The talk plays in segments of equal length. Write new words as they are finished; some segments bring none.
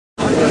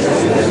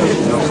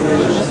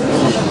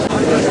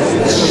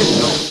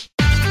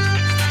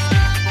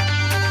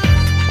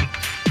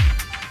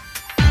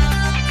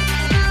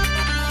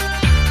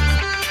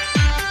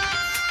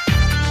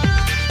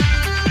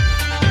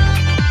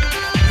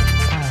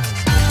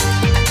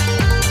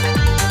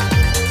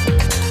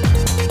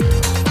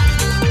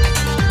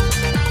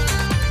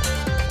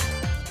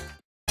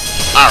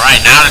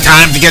now the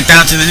time to get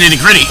down to the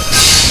nitty-gritty.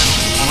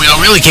 What we all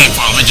really came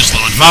for. Let me just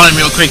lower the volume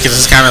real quick, because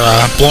it's kind of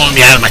blowing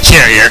me out of my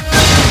chair here.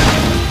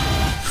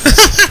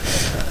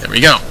 There we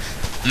go.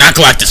 Not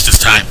Galactus this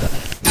time.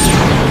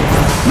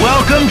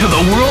 Welcome to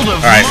the world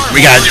of Alright,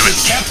 we gotta do it.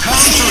 Capcom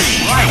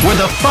 3, where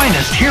the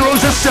finest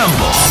heroes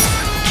assemble.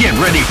 Get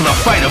ready for the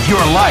fight of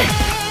your life.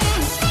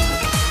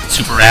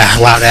 Super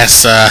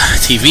loud-ass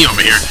TV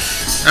over here.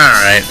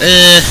 Alright,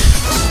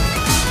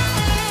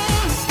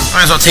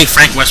 might as well take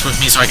Frank West with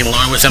me so I can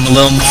learn with him a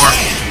little more.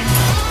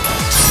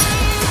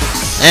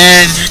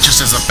 And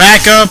just as a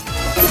backup,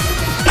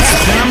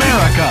 Captain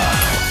America.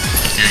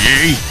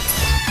 Yay.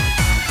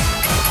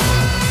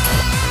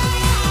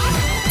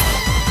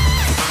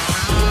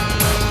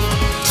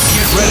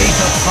 Get ready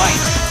to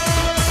fight.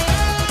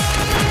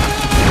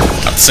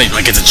 I'll say, do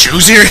I get to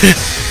choose here?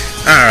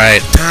 Alright,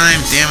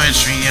 time,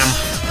 damage, medium.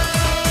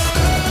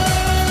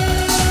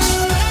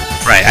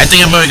 Right, I think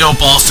I'm gonna go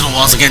balls to the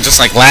walls again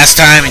just like last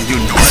time and do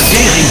north.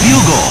 Daily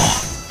Bugle.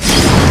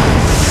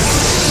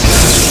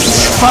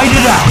 Fight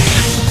it out.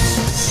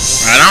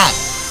 Right on.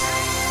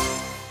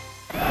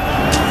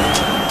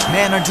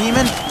 Man or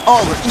demon,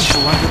 all are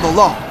equal under the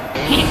law.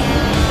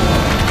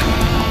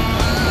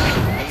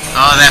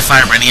 Oh, that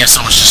firebrand, he has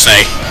so much to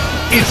say.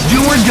 It's do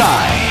or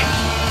die.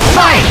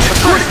 Fight!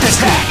 First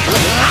attack!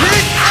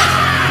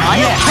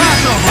 Yes.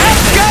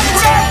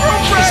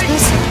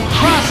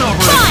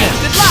 Crossover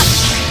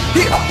assist!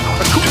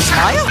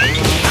 Maya?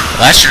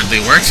 That surely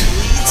worked.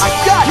 I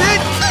got it!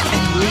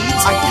 And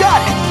leads, I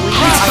got it! And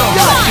leads, I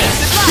got it!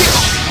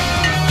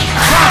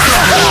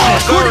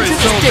 According to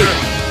the data.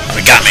 Oh,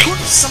 it got me.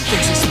 Something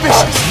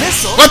suspicious.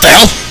 Missile. What the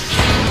hell?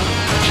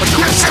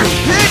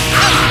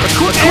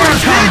 Air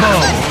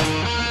combo!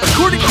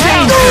 According to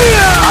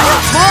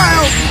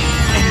smile!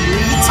 And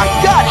leads, I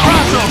got it!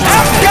 I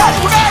got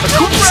it!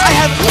 I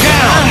have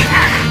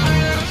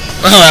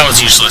Well, that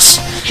was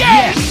useless.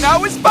 Yes!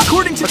 Now it's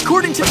according to I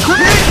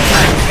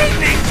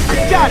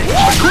got it!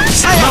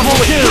 Level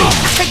 2!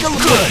 Take a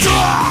look! Good!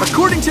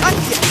 According to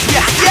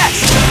yes!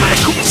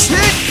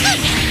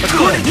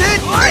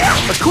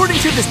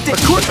 According to this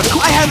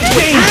I have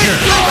Danger!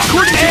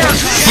 According to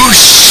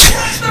Boosh!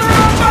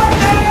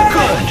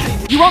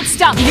 Good! You won't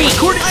stop me!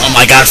 Oh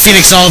my god,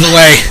 Phoenix all the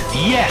way.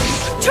 Yes!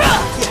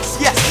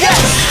 Yes!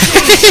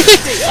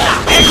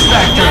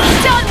 X-Factor! I'm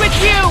done with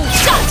you!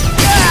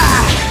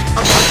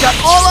 I've got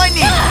all I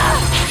need!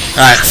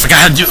 Alright, I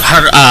forgot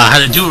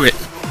how to do it.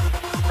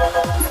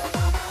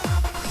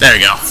 There we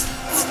go.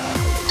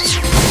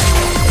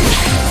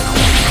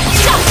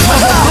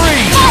 Level 3!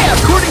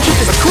 According to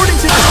this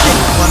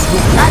one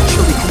who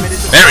actually committed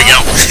the There we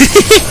go.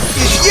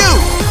 is you!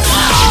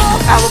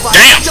 Alibi,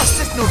 Damn.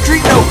 justice, no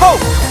dream, no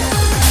hope!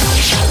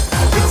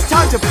 It's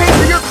time to pay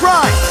for your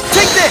crimes!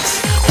 Take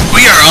this!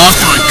 We are off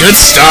to a good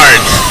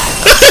start.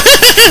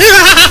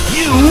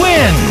 You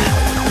win!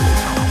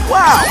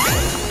 Wow!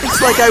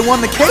 Looks like I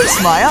won the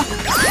case, Maya.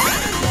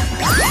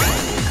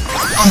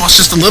 Almost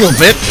just a little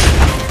bit.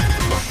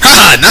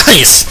 Haha,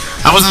 nice!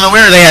 I wasn't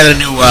aware they had a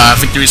new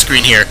victory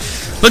screen here.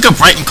 Look up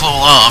right and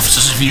call off,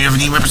 just if you ever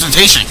need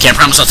representation. Can't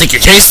promise I'll take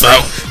your case,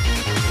 though.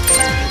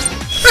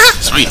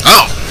 Sweet.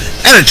 Oh,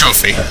 and a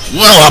trophy.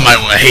 Well on my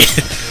way.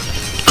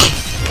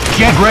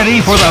 Get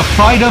ready for the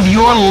fight of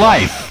your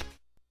life!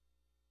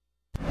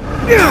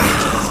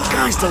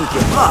 Guys don't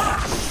give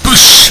up.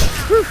 Boosh!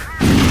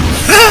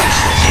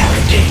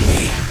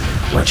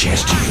 What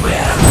chance do you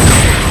have?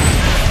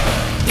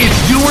 It's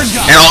do or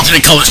die! And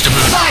alternate colors to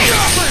boot.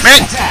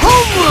 Man!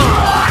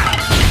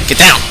 Get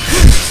down!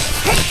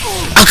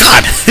 Oh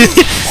god!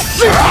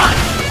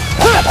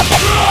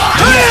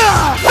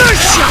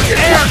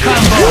 Air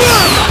combo!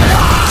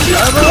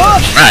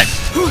 Right.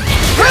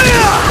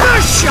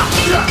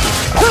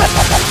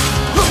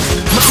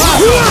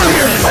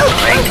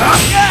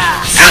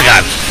 Oh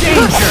god!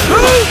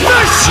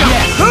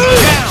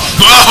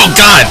 Oh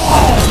god!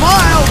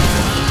 Smile!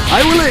 I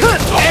will eat.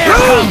 Air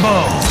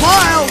combo!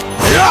 Smile!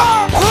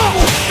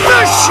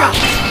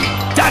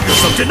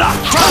 Daggers of Denock!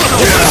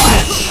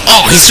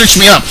 Oh, he searched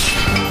me up!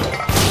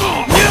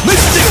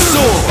 Mystic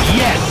Sword!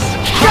 Yes!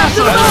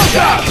 Crossover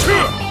attack!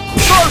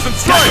 Stars and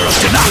Dagger of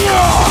Denock!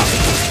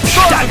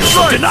 Daggers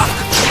of Denock!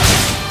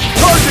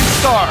 Charging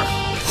Star!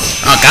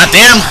 Oh,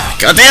 goddamn!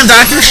 Goddamn,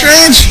 Doctor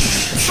Strange!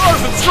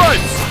 Stars and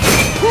Stripes!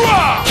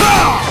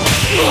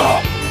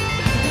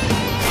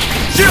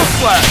 Shield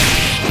Slash!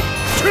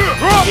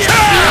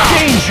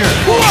 Danger!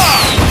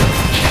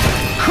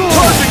 Cool!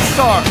 Charging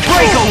Star!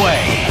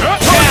 Breakaway!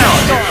 Down!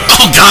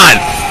 Oh god!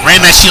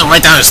 Ran that shield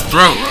right down his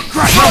throat!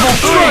 Level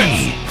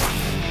 3!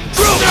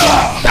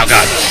 Oh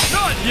god!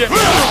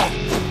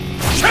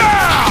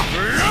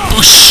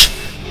 Boosh!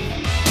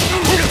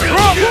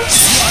 Level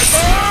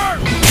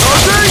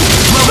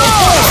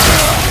 4!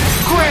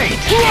 Great!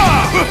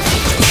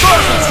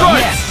 Stars and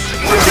Stripes! Yes!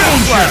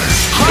 Danger!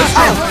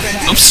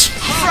 Oops!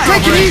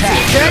 Take it easy,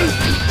 okay?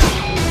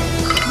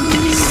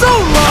 So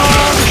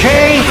long!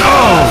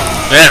 KO!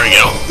 There we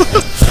go!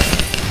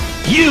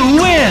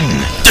 You win!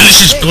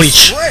 Delicious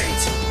bleach!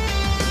 Great!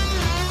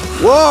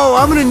 Whoa,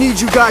 I'm gonna need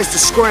you guys to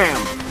scram.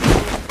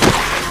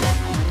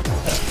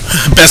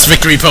 Best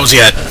victory pose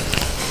yet.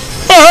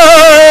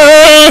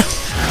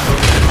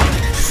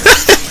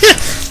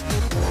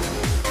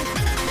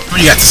 What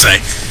do you got to say?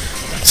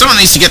 Someone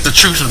needs to get the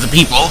truth of the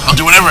people. I'll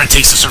do whatever it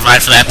takes to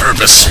survive for that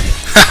purpose.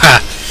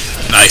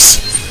 Nice.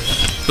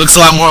 Looks a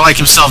lot more like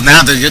himself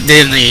now than he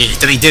did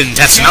in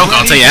Tatsunoko,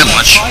 I'll tell you that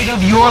much. Fight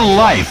of your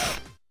life.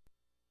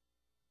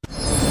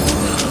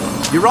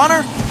 Your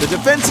Honor, the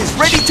defense is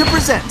ready to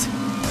present.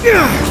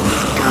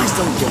 Guys,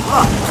 don't give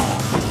up.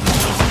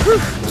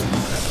 What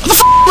the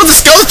f*** with the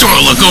Skeletor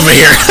look over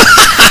here?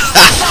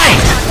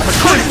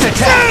 First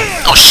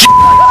attack. Oh shit!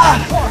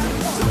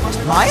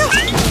 Maya?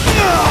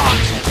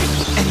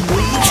 Any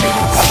leads?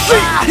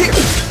 Here.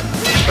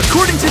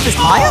 According to this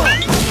Maya?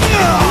 Any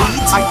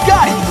leads? I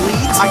got it. Any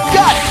leads? I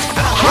got it.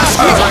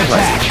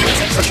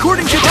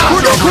 According to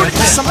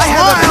some I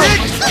have a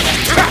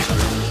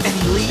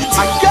any leads?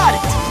 I got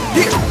it.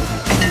 Here.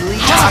 Any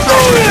leads? I got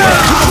it.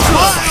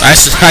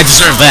 I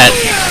deserve that.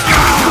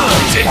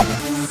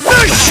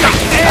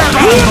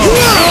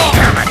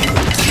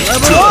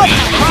 Level up!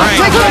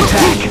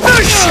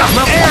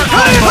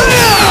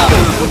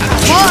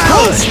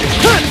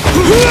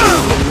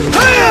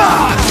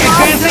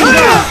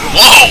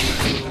 Whoa!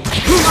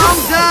 I'm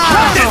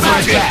down!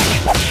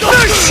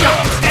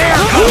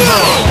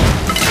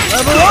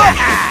 Level up!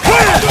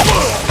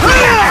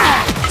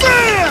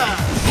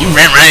 You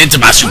ran right into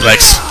my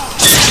suplex.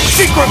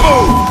 Secret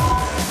move!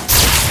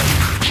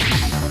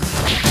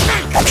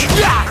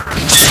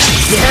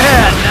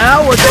 Yeah, now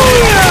we're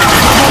going.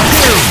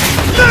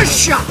 Nice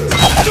shot!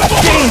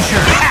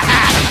 Danger!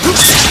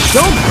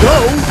 Don't go!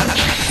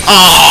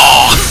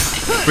 Oh!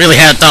 Really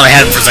thought I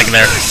had him for a second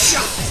there.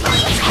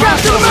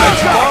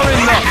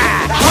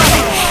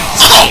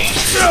 Oh!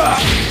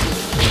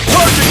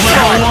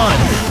 Level 1.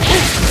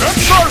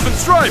 Stars and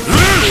stripes!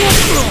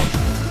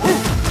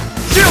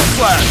 Shield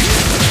flash!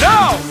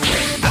 Now!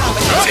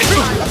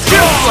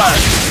 Shield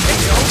flash!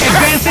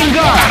 Advancing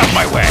guard. Out of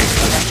my way!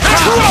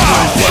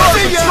 Stars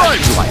and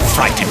stripes! Do I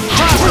frighten you?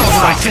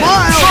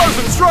 Stars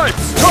and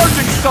stripes!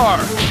 Charging star!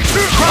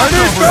 I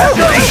need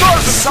backup!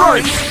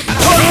 Stars and stripes!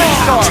 Charging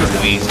star!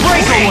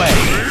 Breakaway.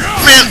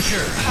 Man!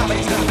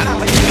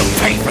 You'll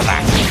pay for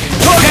that!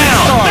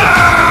 Down.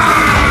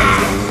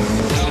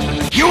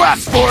 You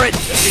asked for it!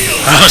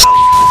 Oh,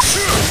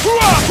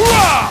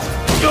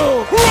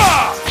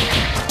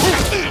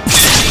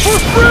 For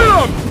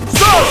freedom!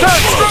 Star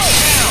attack!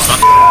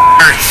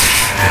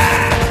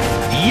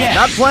 Yes.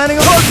 Not planning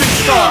on Charging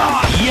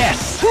star!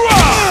 Yes.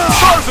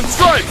 Stars and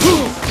stripes!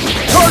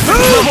 Charging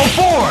Level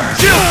 4.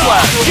 shield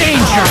flash!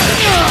 Danger.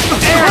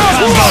 Air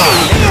combo.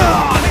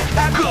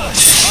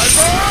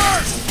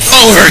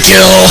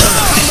 overkill!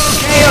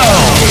 KO.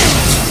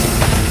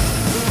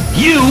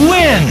 You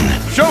win.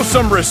 Show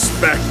some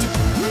respect!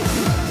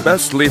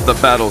 Best leave the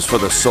battles for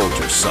the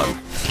soldiers, son.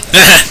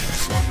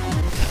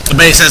 The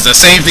base says the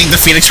same thing to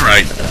Phoenix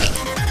Wright.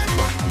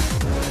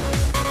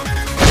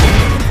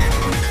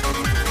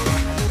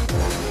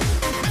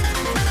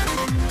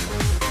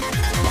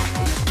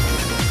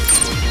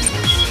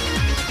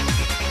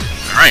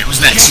 Alright,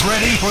 who's next? Get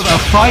ready for the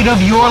fight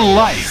of your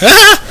life.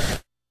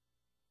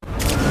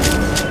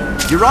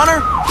 Your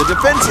Honor, the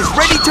defense is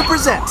ready to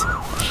present.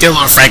 Get a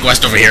little Frank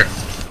West over here.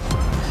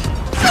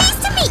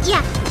 Pleased to meet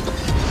ya.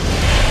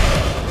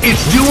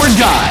 It's do or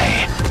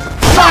die.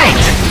 Fight!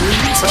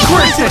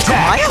 Quick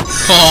attack!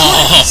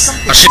 Oh,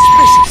 shit.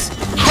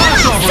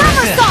 Crossover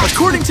assist!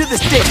 According to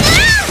this date,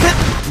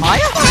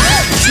 Maya?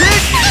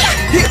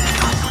 Here.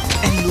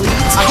 Any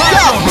leads?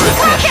 Crossover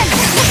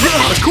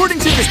assist! According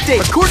to this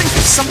date, according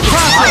to some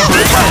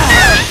Crossover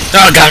assist!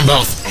 Oh, got them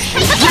both.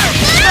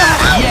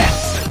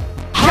 Yes!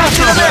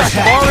 Crossover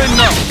attack! Far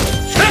enough!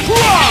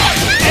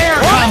 Air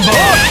combo!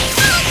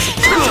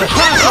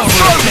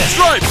 Crossover assist!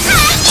 Stripes!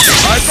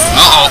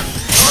 Uh-oh.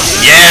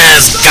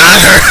 Yes, got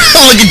her.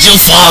 Look at you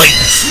falling.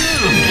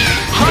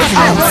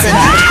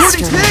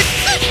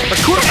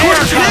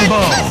 According to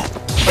this,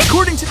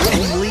 according to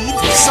any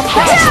leads, some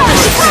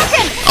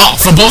Oh,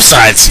 from both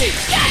sides.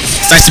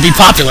 It's nice to be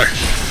popular.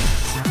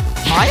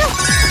 Maya?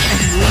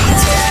 Any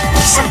leads?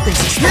 Something's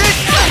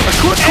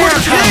according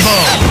to this.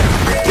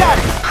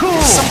 Got it. Cool!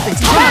 Something's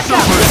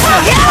Crossover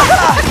assist!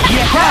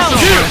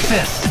 Crossover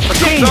assist!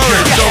 Danger!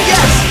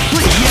 Yes.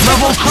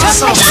 Level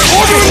crossover!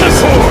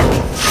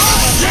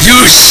 You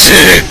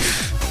shit.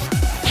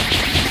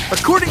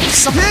 According to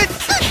some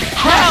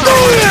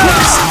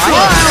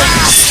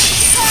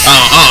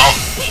Uh-oh.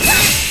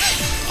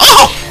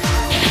 Oh!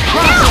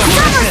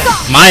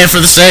 Maya for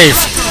the save.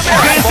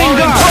 Advancing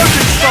guard!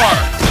 Charging star!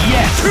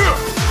 Yes!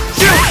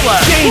 Shield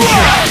flash!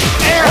 Danger!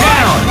 Air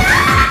down!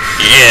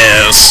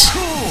 Yes.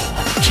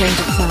 Change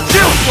of plan.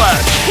 Shield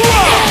flash!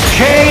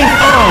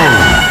 KO!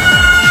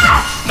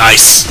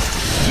 Nice.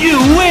 You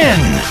win!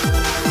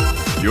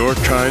 Your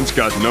kind's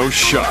got no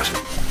shot.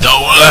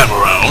 Though I'm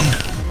around.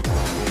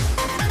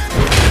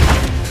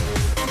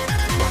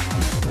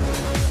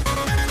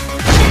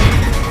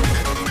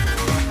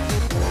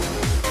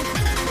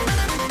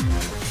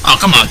 Oh,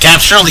 come on, Cap.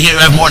 Surely you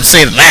have more to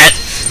say than that.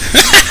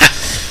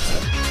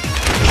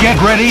 Get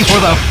ready for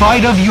the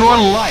fight of your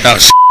life. Oh,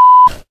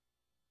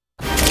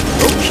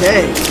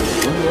 Okay,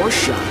 one more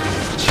shot.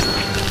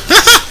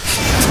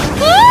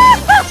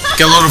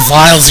 Get a load of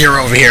vials here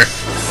over here.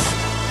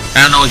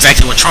 I don't know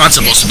exactly what Tron's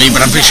supposed to be,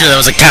 but I'm pretty sure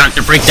there was a character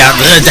breakdown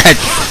that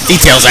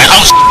details that.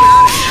 Oh,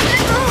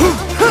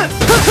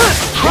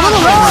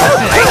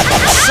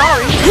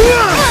 Sorry.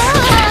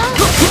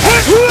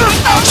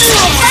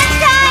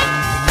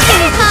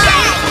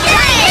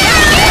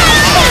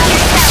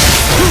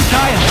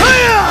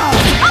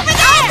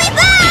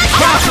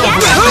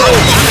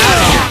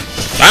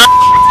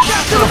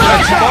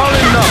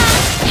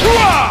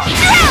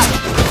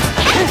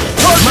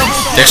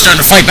 they're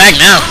starting to fight back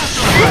now.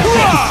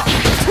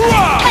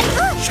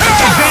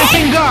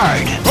 Advancing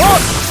guard.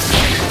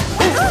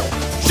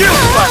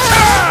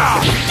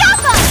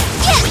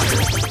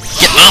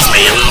 Get off me,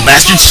 you little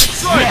bastards.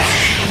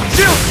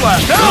 Shield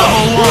slash!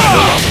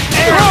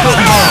 Air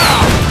combo.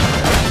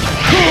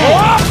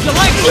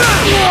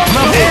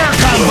 Air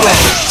combo.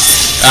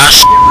 Ah,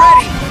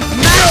 Ready.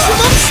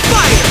 Maximum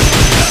spider.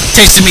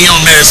 tasting me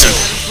own medicine.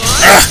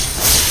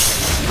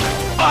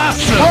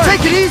 Awesome.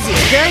 Take it easy,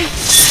 okay?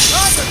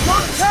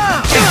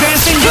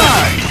 Advancing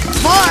guard.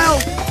 Smile.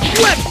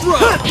 Web throw.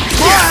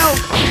 Smile.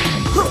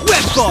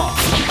 Web ball.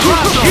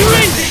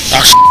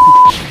 Oh,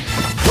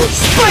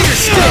 Spider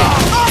stick.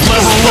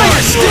 Level Spider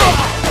 1. stick.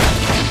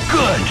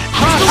 Good.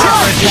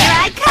 Crossover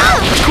attack.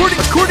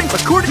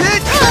 According.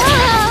 Hit.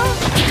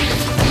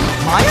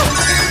 Maya.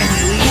 And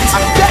leads.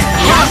 I got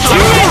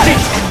it.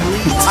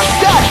 I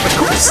got it.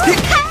 According. Stick.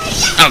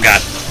 oh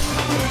God.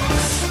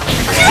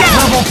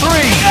 Level 3.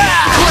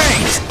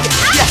 Cranks.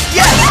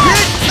 Yes.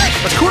 Hit.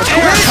 According.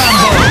 Air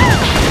combo.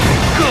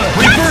 Good.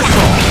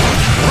 Reversal.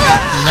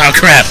 Oh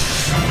crap.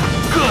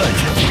 Good.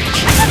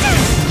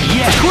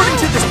 Yes. According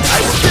to this,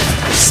 I will get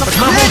some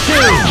Level 2.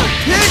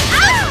 Hit.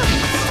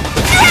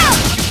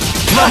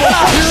 Level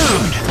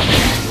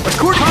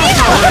 2.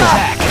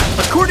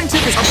 According to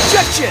this,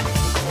 objection.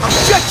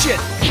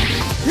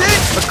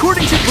 Hit.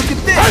 According to look at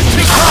this.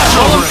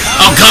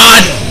 Oh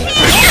God.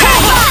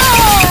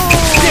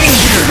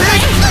 Danger.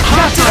 Hit.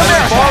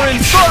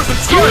 Foreign stars and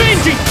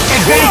stripes!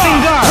 Advancing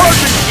guard.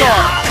 Charging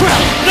star!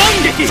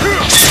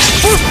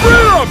 For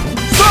freedom!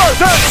 Stars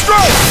and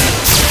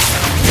stripes!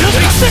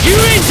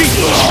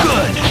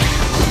 Good.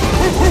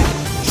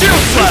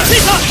 Shield slash!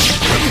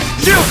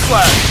 Shield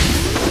slash!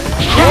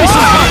 Give me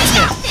some punch.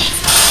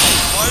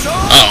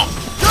 Oh.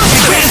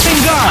 Advancing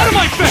guard.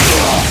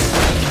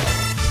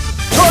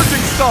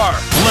 Charging star!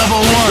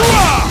 Level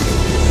 1.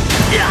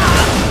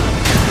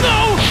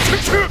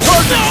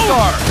 Charging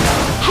star!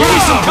 Give me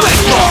some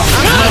punch.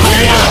 Level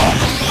 1.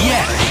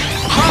 Yes.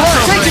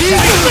 Take it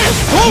easy.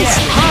 Yes.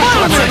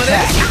 Crossover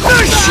attack.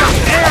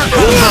 Air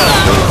combo.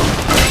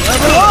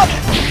 Level up.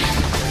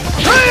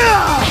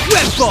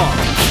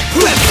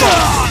 Web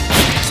ball.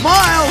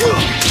 Smile.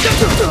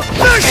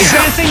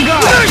 Advancing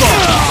guard.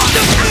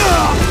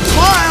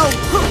 Smile.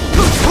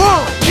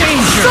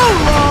 Danger. So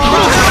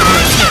long.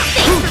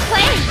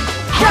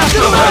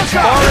 Crossover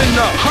attack. Far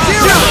enough!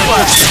 Shield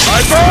slash! I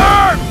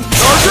burn!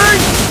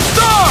 Charging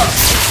star!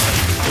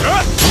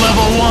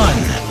 Level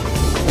 1.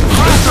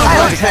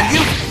 I'll defend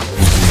you.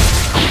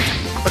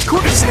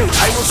 According to you,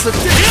 I will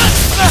subdue.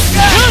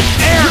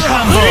 Air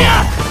combo.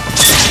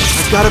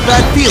 I've got a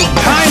bad feeling.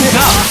 Time's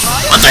up.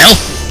 What the hell?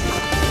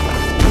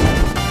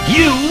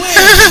 You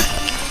win.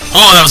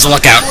 Oh, that was a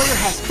lookout. Player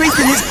has faith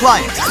in his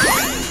client.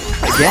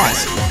 I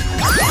guess.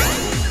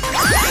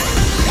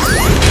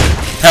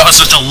 That was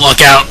such a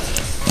lookout.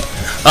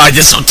 Oh, I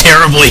did so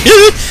terribly.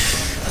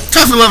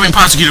 Tough and loving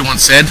prosecutor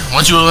once said,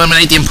 once you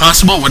eliminate the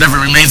impossible, whatever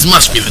remains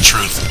must be the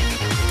truth.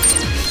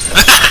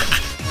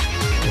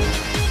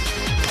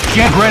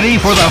 Get ready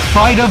for the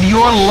fight of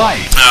your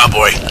life. Oh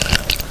boy.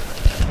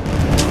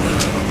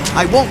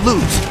 I won't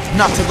lose.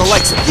 Not to the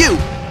likes of you.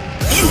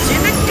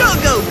 Engine a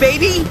go-go,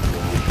 baby!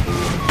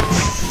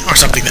 Or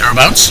something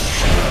thereabouts.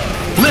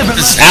 Live and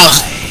This is let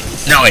Alice.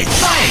 No, wait.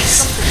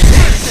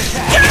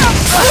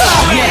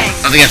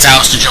 I don't think that's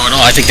Alice to Joe at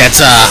all. I think that's,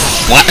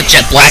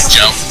 Jet Black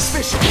Joe.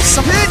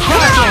 Some hit.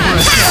 crossover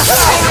attack.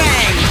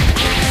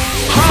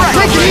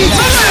 Take it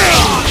easy.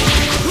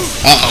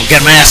 Uh-oh,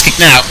 get my ass kicked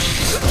now.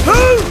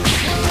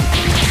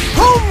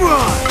 Home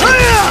run.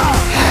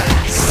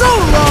 So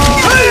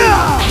long.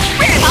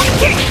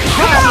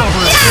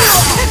 Crossover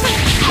attack.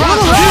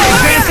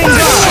 Advancing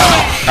guard.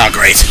 Oh,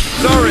 great.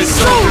 Sorry,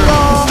 So soldier!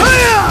 long.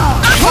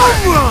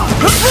 Home run.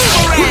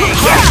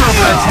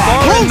 Crossover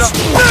attack. Far enough!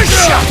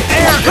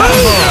 Air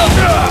combo.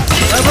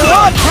 Level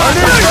up.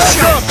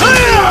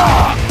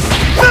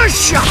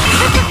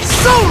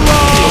 So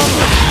long.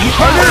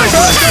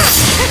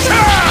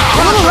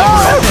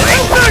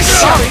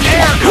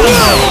 Air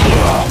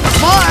combo.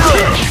 Smile.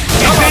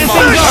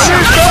 Advancing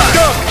guard.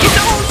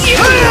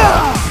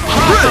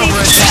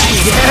 Crossover attack.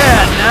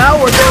 Yeah, now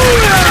we're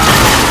going.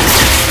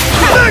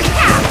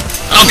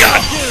 Oh,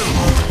 God.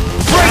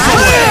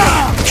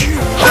 Breakaway.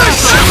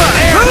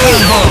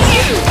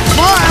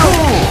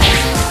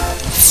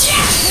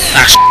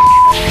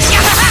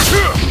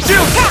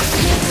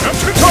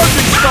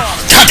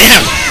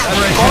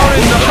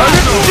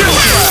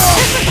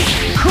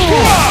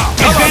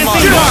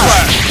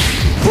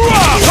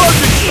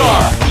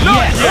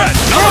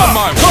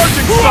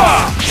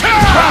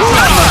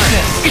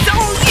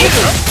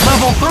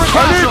 Level 3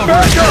 I need crossover.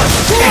 backup!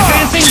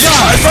 Advancing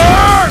guard.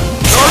 Hyper!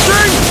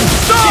 Charging!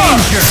 Star!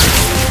 Danger.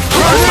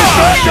 I need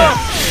backup!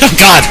 Oh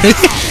God!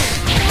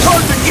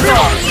 Charging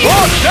star!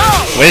 Lock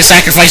down! Way to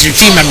sacrifice your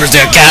team members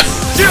there, Cap.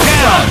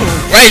 Down.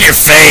 Right in your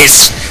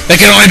face. There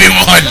can only be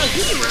one.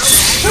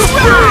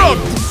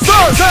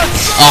 Star attack!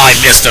 Oh, I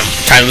missed him.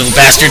 Tiny little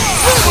bastard.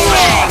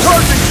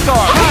 Charging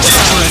star!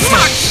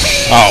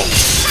 Oh.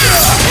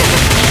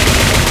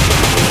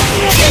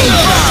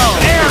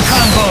 Air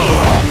combo.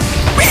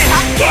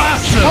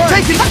 Awesome.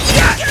 Take it!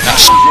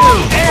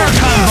 Air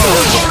combo.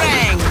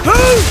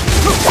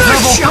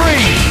 Level 3.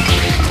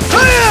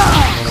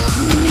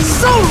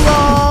 So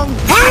long!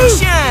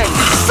 Action!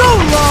 So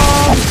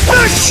long!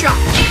 First shot!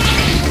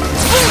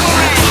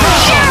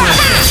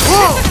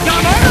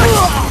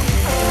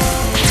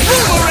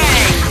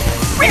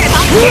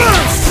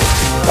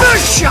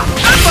 First shot!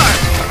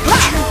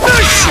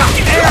 First shot!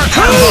 Air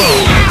combo.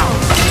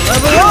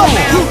 Level up!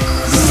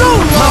 So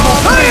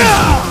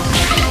long!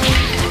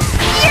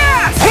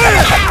 Yes.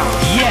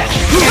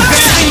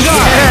 Advancing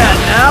guard. Yeah,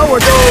 now we're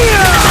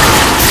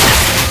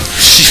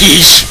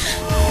Sheesh.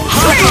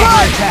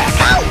 Attack.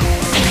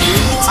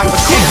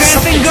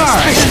 Advancing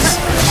guard.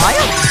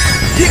 Maya?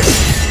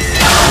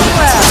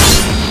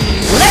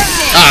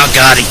 Oh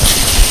God,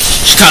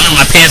 she caught me with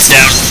my pants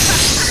down.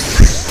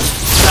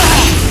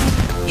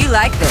 You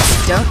like this,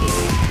 don't you?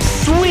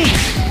 Sweet.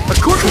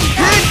 According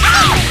to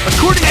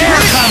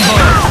Air combo.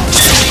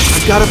 I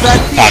got a bad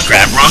feeling. Oh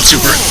crap, wrong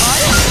super.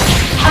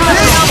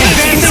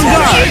 Advancing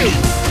guard.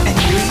 And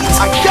leads,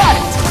 I got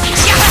it!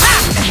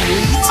 And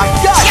leads, I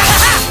got it!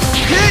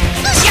 Hit!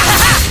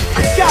 I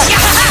got it!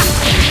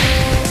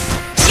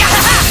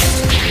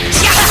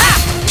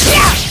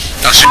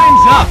 Oh shit.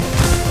 Time's up.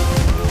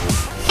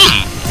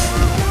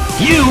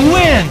 You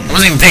win. I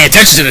wasn't even paying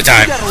attention to the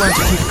time. You gotta learn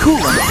to keep cool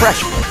under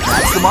pressure.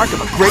 That's the mark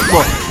of a great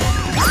lawyer.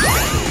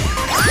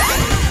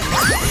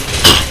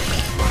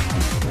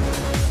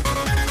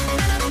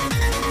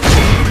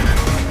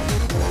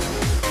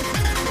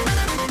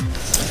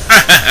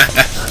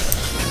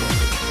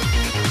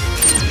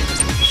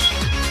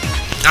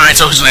 Alright,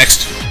 so who's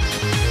next?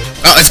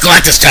 Oh, it's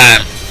Galactus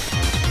time.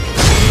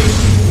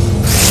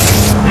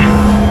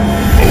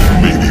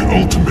 Only the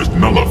ultimate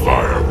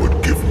nullifier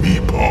would give me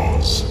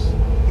pause.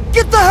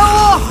 Get the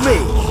hell off me!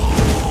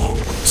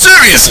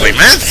 Seriously,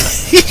 man?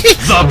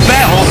 The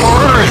battle for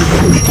Earth.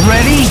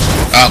 Ready?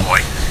 Oh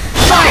boy.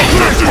 Fight.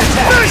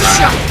 First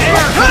shot.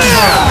 Air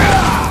combo.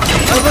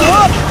 Level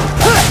up!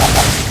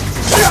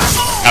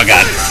 Oh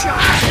God.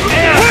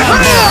 Air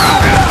combo.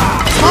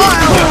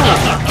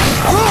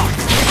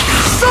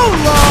 So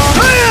long!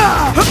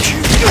 Oh,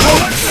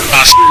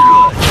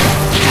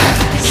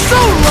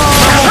 So long!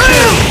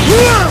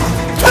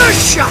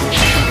 First shot!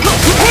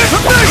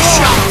 First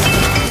shot!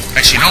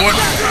 actually, you know what?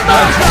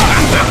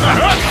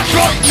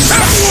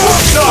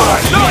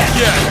 Not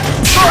yet!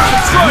 Charging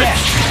strike!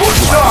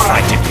 Star!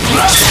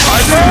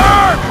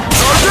 Hyper!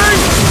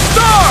 Charging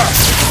star!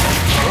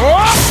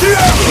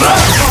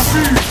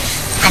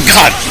 Oh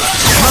God.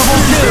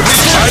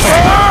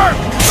 Hyper!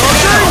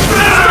 Charging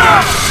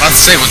star! About to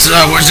say,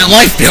 where's your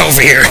life been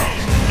over here?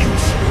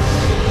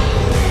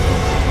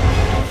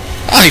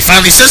 Oh, he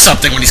finally says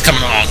something when he's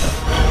coming along.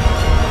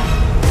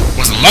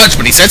 Wasn't much,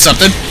 but he said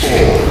something.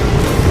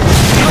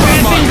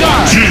 Advancing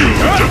guard.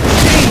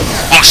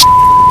 Oh,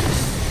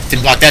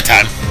 didn't block that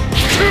time.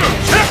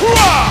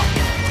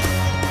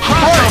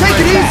 Take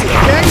it easy,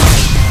 okay?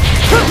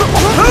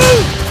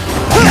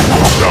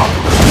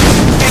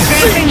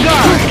 Advancing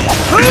guard.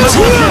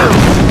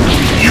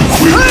 You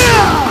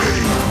will.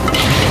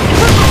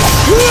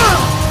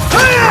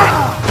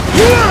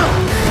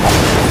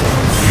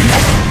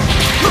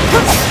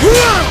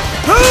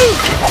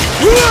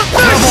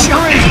 Level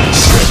 3.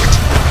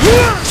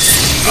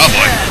 Oh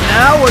boy.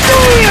 Now we're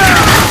going.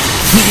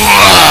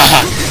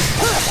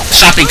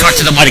 Shopping cart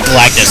to the mighty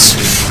Galactus.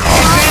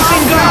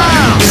 Advancing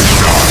guard.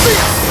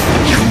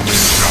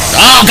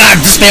 Oh God,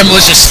 this man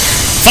malicious.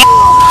 Fuck.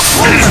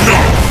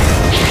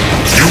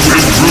 You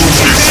will rue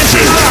this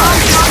day.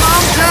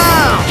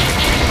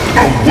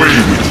 Away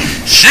with you.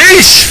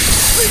 Sheesh.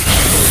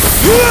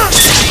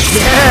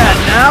 Yeah,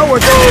 now we're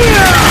going.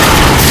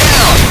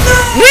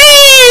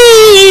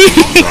 Whee!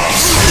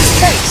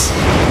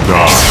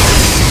 Die.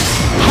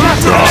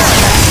 Die.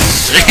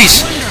 Sheesh.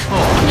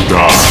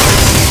 Die.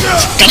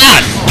 Come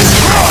on.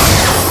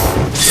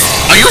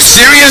 Are you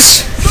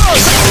serious?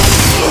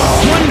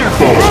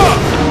 Wonderful.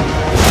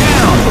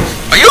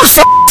 Are you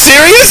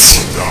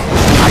serious?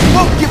 I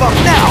won't give up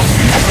now.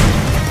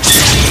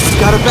 I've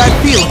got a bad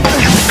feeling.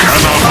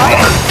 Cannot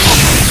run.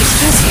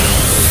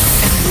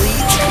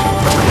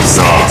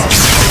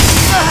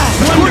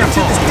 According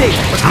to this date,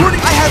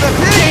 I have a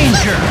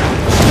Danger.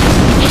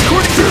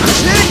 According to this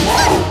date,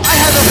 I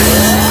have a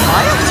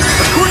Maya?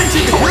 According to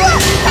the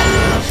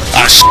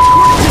Ah, sh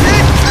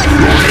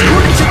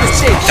According to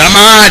this date, Come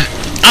on.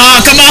 Oh,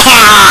 come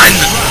on.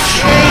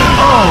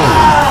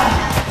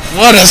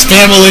 What a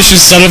spam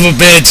malicious son of a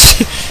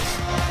bitch.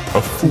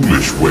 A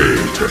foolish way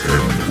to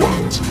end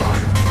one's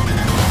life.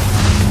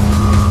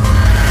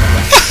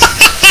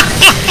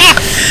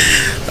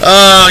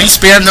 Oh, he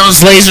spammed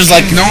those lasers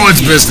like no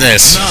one's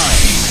business.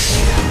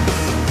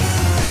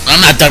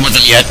 I'm not done with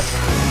him yet.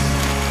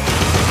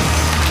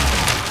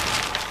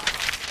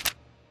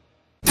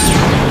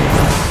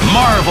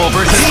 Marvel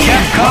vs.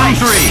 Capcom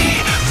 3.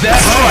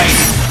 That's right.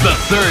 The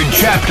third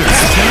chapter.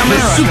 The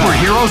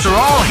superheroes are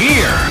all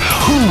here.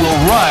 Who will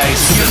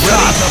rise to the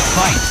top of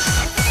fight?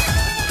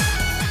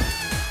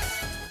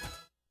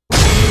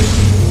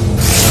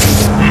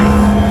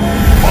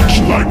 Much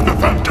like the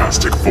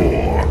Fantastic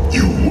Four,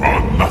 you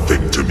are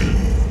nothing to me.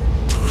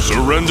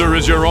 Surrender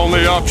is your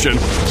only option.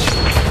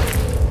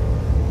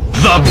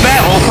 The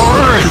battle for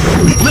Earth.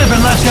 Live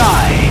and let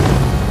die.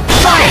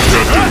 Fight!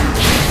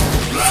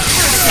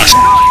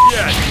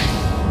 Yes.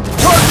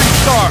 Charging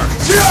star.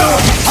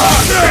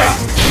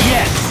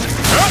 Yes.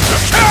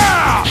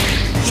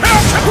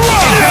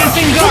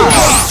 Advancing guard.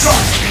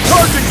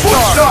 Charging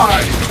star.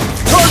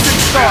 Charging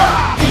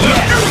star.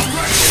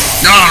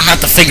 No, not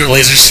the finger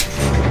lasers.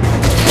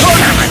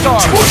 Charging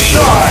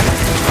star.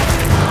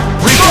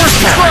 Reverse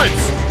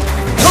stripes.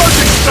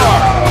 Charging star.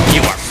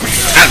 You are.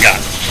 Oh God.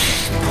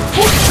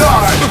 Foot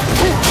side.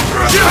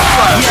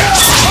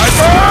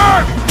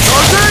 Hyper.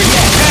 Charging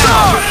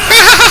star.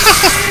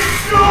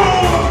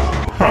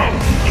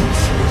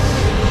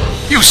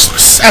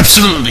 Useless.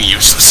 Absolutely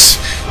useless.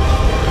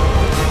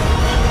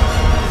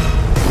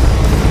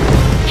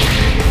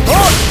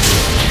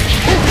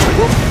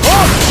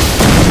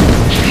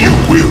 You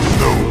will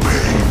know me.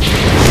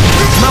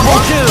 Level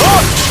 2.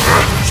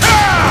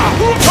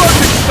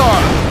 Charging star.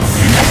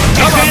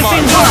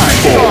 Advancing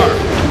guard.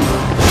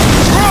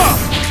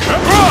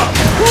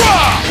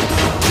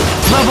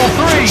 Level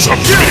 3.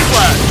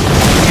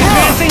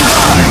 Advancing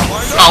guard.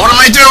 Oh, what am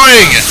I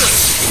doing?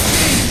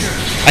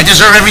 I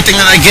deserve everything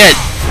that I get.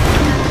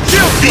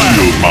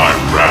 Feel my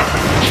wrath.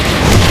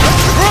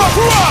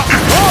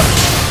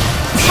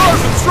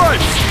 Stars and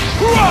stripes.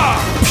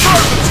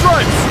 Stars and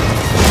stripes.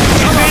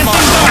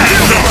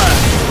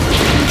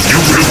 You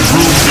will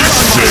rue this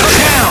day.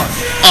 Down.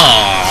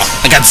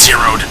 Aw, I got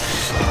zeroed.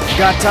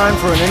 Got time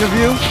for an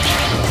interview?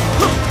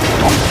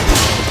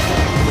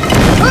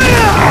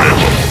 I am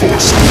a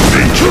force of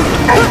nature.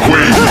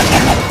 Away with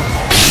you.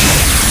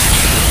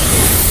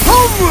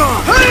 Home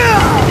run!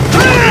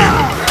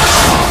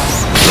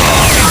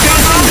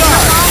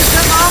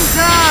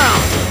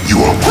 You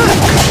are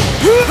broken.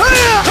 Your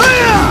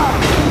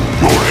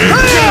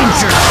end.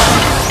 Danger.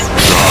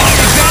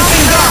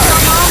 Advancing guard.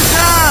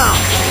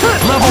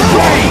 Level 3.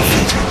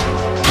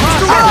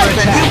 Alright,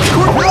 then,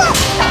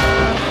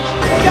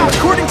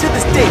 according to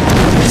this data,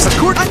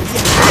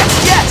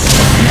 yes!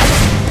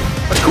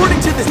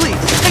 According to this leak,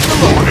 take a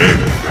look.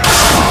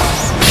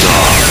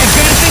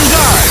 Advancing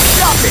guard.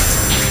 Stop it!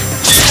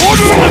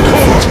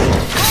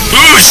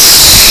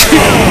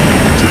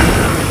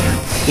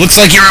 Looks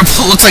like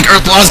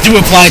Earth laws do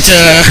apply to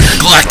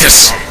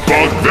Galactus.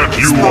 Bug that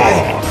you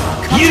are.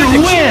 You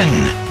win.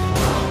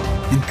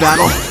 In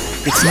battle,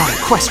 it's not a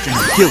question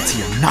of guilty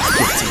or not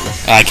guilty.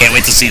 I can't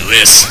wait to see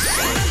this.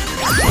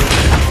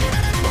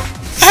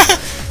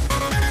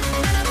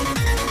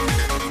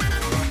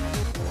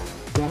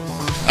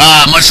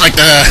 much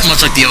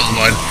like the old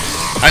one.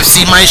 I've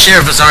seen my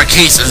share of bizarre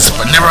cases,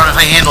 but never have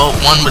I handled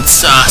one with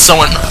so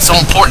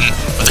important,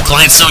 with a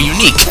client so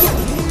unique.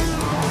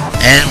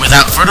 And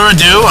without further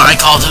ado, I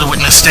call to the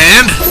witness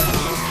stand.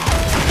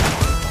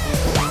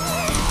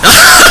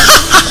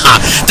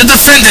 The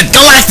defendant,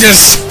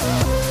 Galactus!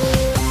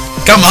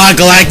 Come on,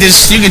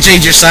 Galactus, you can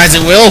change your sides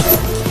at will.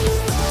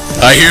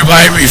 I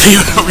hereby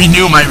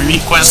renew my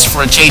request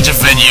for a change of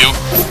venue.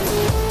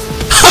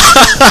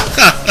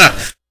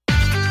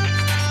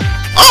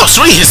 Oh,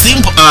 sweet!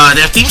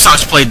 Their theme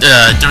songs played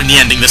during the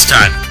ending this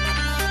time.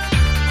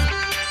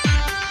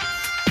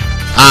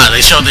 Ah,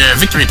 they showed their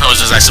victory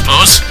poses, I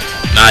suppose.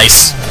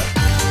 Nice.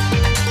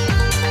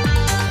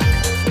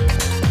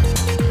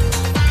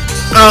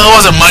 Well, it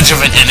wasn't much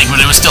of an ending, but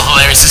it was still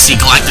hilarious to see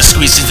Galactus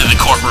squeeze into the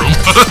courtroom.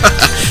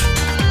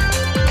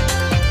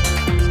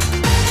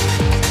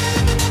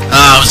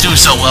 I was doing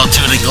so well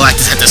too that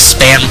Galactus had to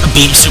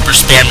beam super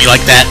spam me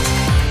like that.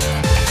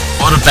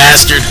 What a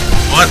bastard.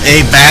 What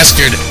a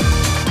bastard.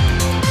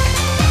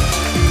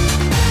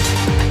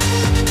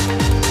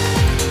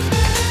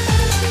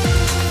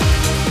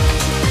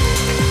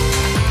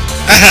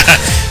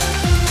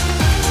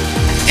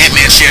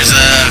 Ant-Man shares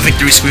a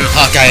victory squeal with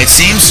Hawkeye, it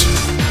seems.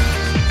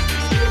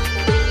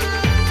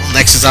 Well,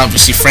 next is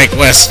obviously Frank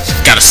West.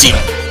 Gotta see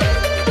him.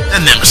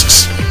 And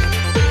Nemesis.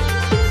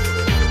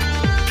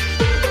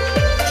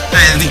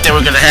 I think they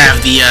were gonna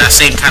have the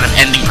same kind of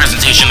ending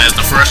presentation as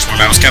the first one.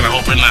 I was kind of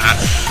hoping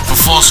for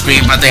full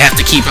screen, but they have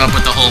to keep up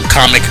with the whole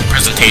comic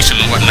presentation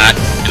and whatnot,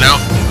 you know?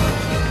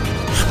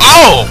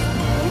 Oh!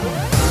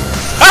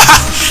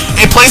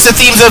 It plays the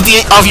themes of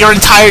your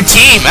entire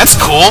team. That's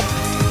cool.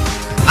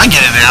 I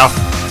get it now.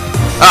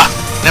 Ah,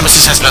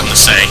 Nemesis has nothing to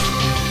say.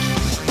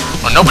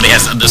 Well, nobody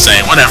has nothing to say.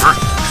 Whatever.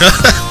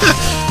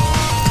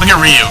 Look at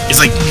Ryu.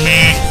 He's like,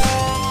 meh.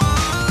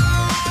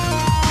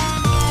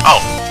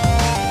 Oh.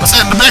 What's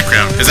that in the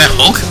background? Is that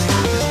Hulk?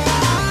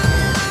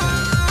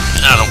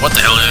 I don't what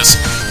the hell it is.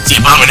 It's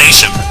the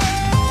Abomination.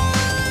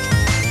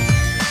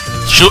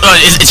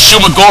 It's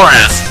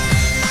Shumagorath.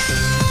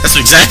 That's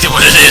exactly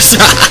what it is.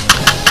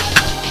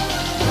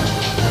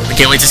 I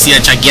can't wait to see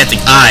that gigantic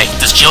eye.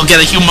 Does Jill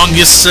get a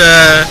humongous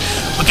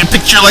looking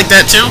picture like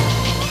that too?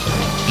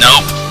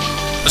 Nope.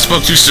 I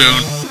spoke too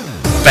soon.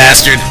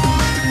 Bastard.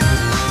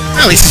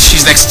 Well, at least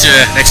she's next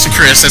to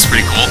Chris. That's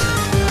pretty cool.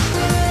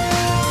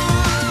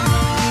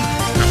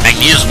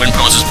 Magneto's wind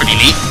pose is pretty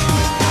neat.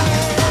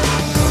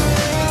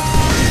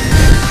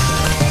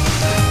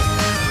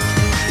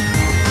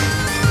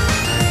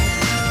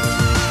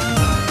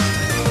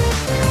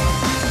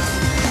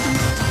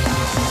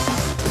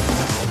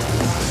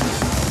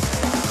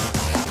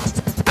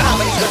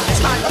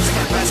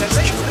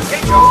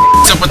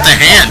 What's up with the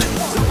hand?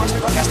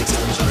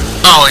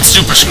 Oh, it's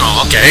Super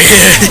Skull, okay.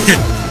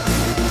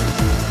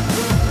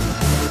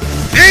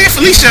 Hey,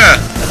 Felicia!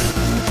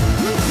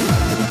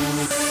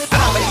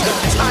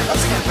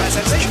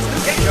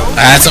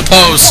 That's a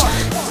pose.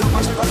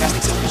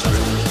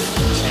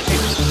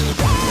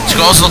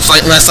 Skulls looks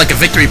like less like a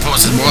victory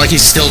pose and more like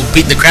he's still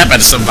beating the crap out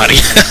of somebody.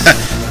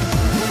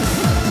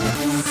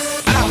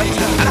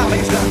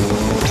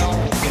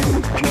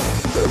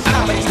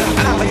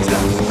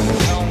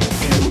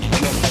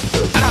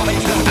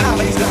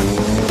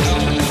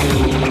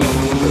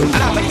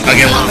 I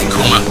get a lot of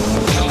Kuma.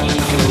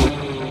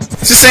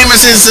 It's the same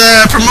as his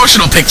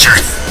promotional picture.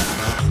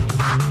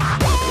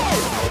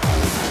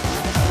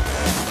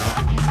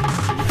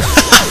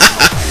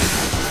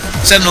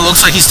 Sentinel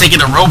looks like he's taking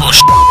a robo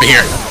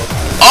here.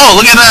 Oh,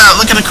 look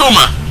at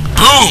Akuma.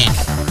 Boom.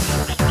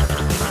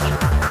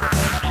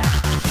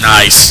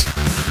 Nice.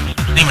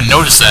 Didn't even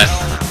notice that.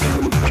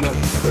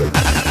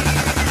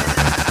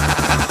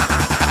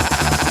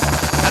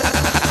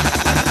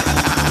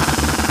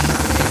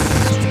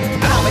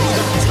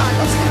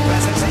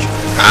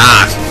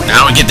 Ah,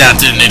 now we get down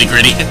to the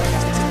nitty-gritty.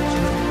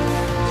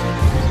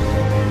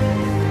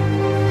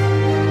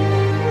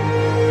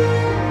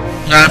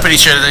 I'm pretty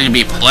sure there's going to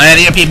be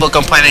plenty of people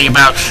complaining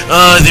about,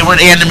 they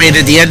weren't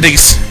animated, the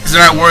endings, they're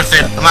not worth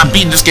it. I'm not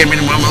beating this game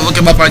anymore, I'm going to look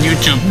them up on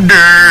YouTube.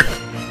 Durr.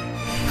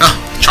 Oh,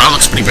 Char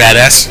looks pretty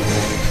badass.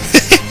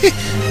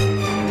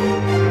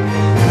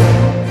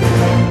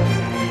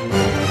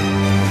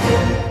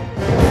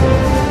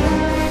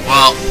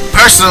 Well,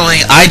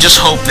 personally, I just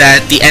hope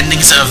that the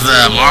endings of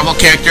the Marvel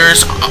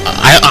characters,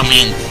 I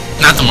mean,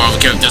 not the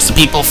Marvel characters, the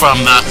people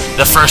from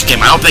the first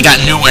game, I hope they got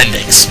new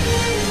endings.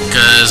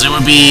 Because it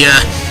would be,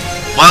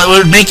 while it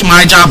would make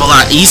my job a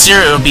lot easier,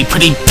 it would be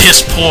pretty piss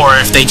poor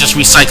if they just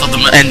recycled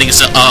the endings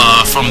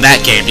from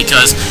that game.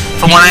 Because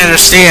from what I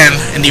understand,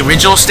 in the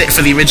original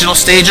for the original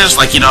stages,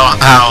 like, you know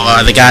how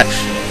they got,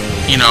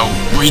 you know,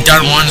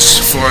 redone ones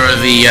for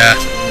the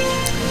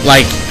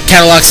like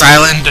Cadillacs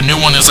Island. The new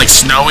one is like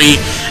snowy,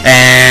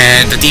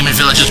 and the Demon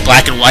Village is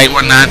black and white,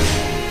 whatnot.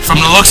 From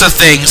the looks of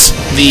things,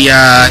 they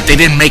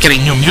didn't make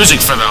any new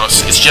music for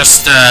those. It's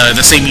just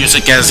the same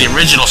music as the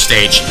original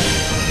stage.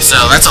 So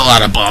that's a lot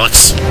of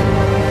bollocks.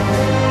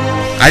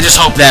 I just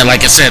hope that,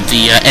 like I said,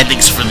 the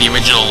endings for the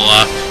original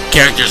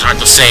characters aren't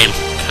the same,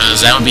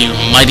 because that would be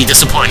mighty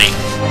disappointing.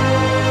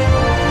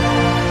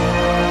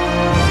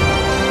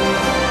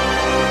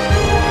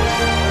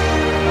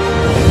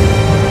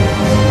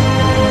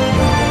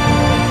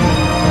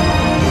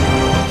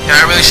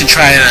 Yeah, I really should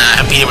try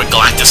and beat it with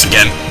Galactus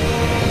again.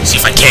 See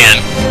if I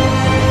can.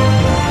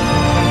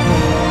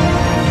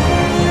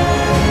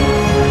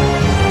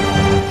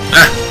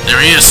 Ah,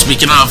 there he is.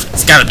 Speaking of,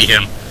 it's gotta be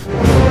him.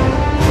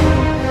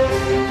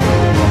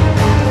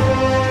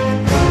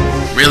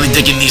 Really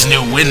digging these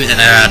new wind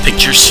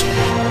pictures.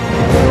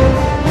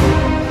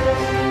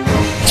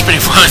 It's pretty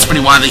fun. It's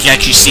pretty wild that you can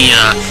actually see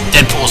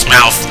Deadpool's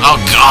mouth. Oh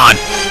god.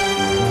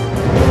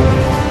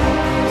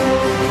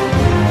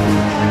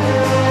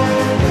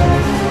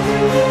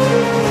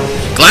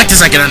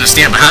 Galactus I can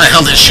understand, but how the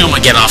hell did Shuma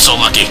get off so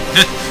lucky?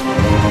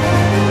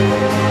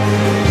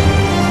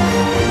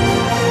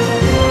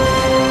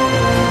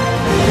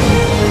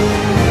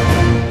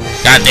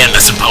 God damn,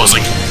 that's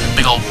imposing.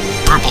 Big old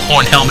purple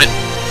horn helmet.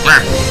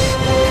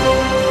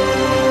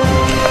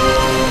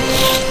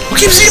 Who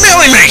keeps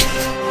emailing me?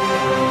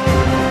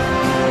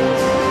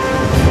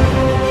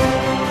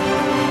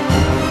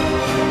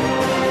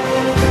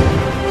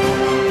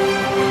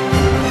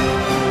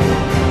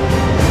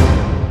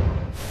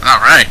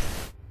 Alright.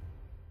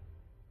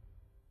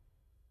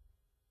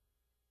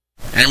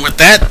 And with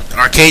that,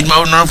 arcade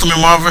mode in Ultimate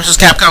Marvel vs.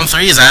 Capcom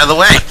 3 is out of the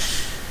way.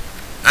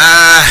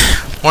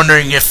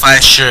 Wondering if I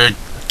should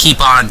keep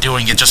on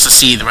doing it just to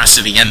see the rest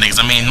of the endings.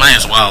 I mean, might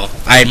as well.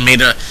 I made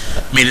it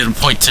a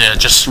point to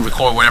just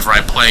record whatever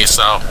I play,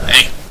 so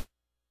hey.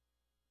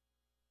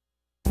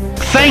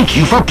 Thank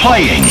you for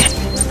playing.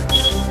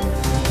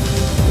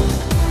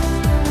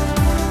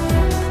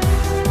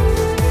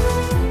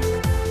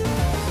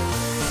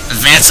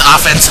 Advanced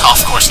offense? Oh,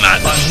 of course not.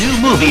 A new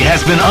movie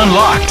has been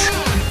unlocked.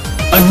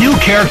 A new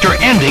character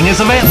ending is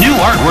available. New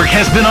artwork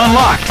has been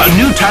unlocked. A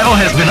new title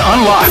has been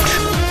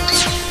unlocked.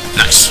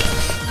 Nice.